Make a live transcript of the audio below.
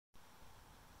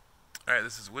Alright,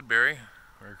 this is Woodbury.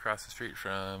 We're across the street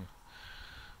from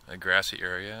a grassy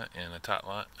area and a tot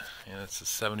lot, and it's a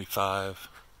 75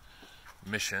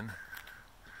 Mission.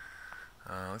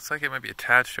 Looks like it might be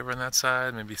attached over on that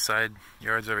side, maybe side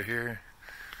yards over here.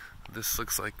 This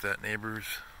looks like that neighbor's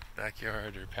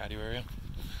backyard or patio area.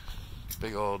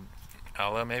 Big old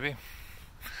aloe maybe.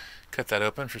 Cut that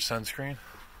open for sunscreen.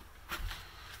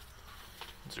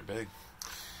 These are big.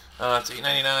 It's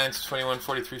 $8.99, it's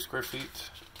 2143 square feet.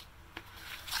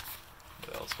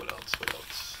 What else? What else? What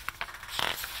else?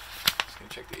 Just gonna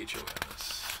check the HOA on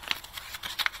this.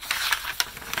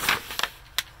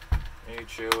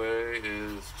 HOA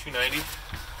is $290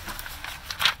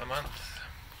 a month.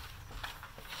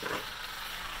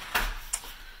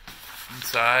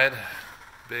 Inside,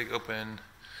 big open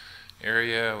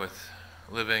area with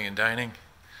living and dining,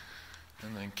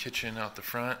 and then kitchen out the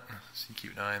front, so you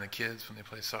keep an eye on the kids when they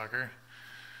play soccer,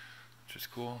 which is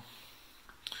cool.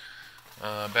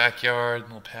 Backyard,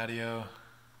 little patio,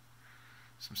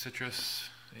 some citrus,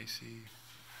 AC,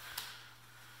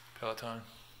 Peloton.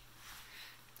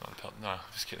 Not a Peloton, no,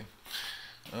 just kidding.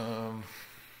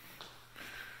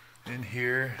 In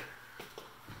here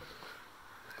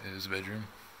is a bedroom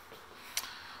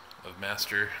of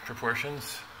master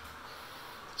proportions.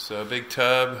 So a big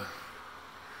tub,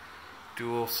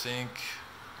 dual sink,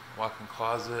 walk-in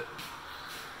closet,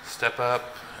 step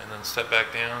up, and then step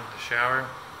back down to shower.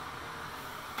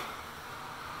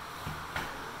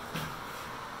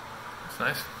 It's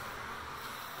nice.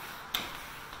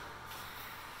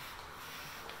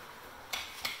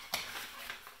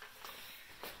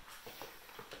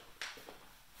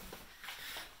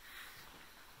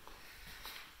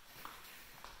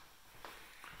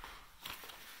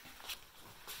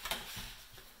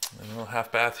 And a little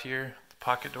half bath here, the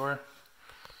pocket door.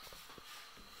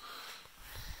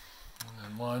 And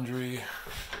then laundry,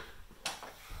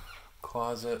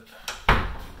 closet.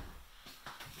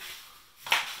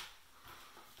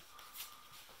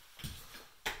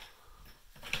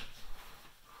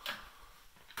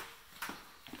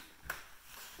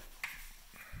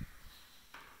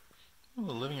 A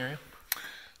little living area.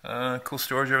 Cool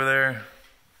storage over there.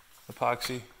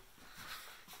 Epoxy.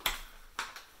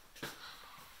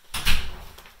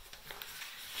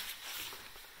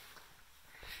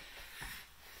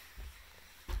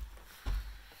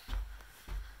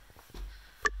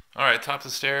 Alright, top of the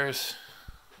stairs.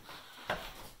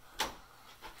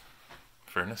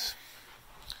 Furnace.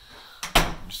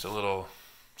 Just a little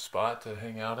spot to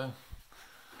hang out in.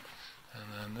 And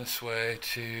then this way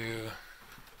to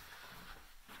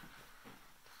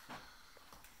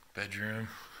bedroom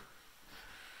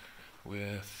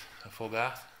with a full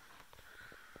bath.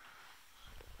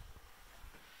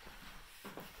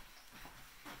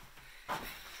 And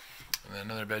then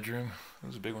another bedroom. That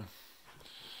was a big one.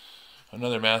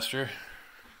 Another master.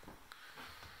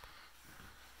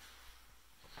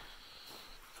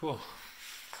 Cool.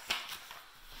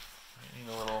 I need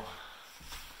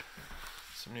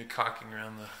some new caulking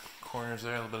around the corners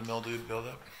there, a little bit of mildew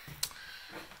buildup.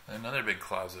 Another big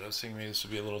closet. I was thinking maybe this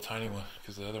would be a little tiny one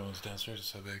because the other one's downstairs is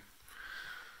so big.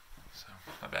 So,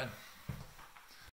 not bad.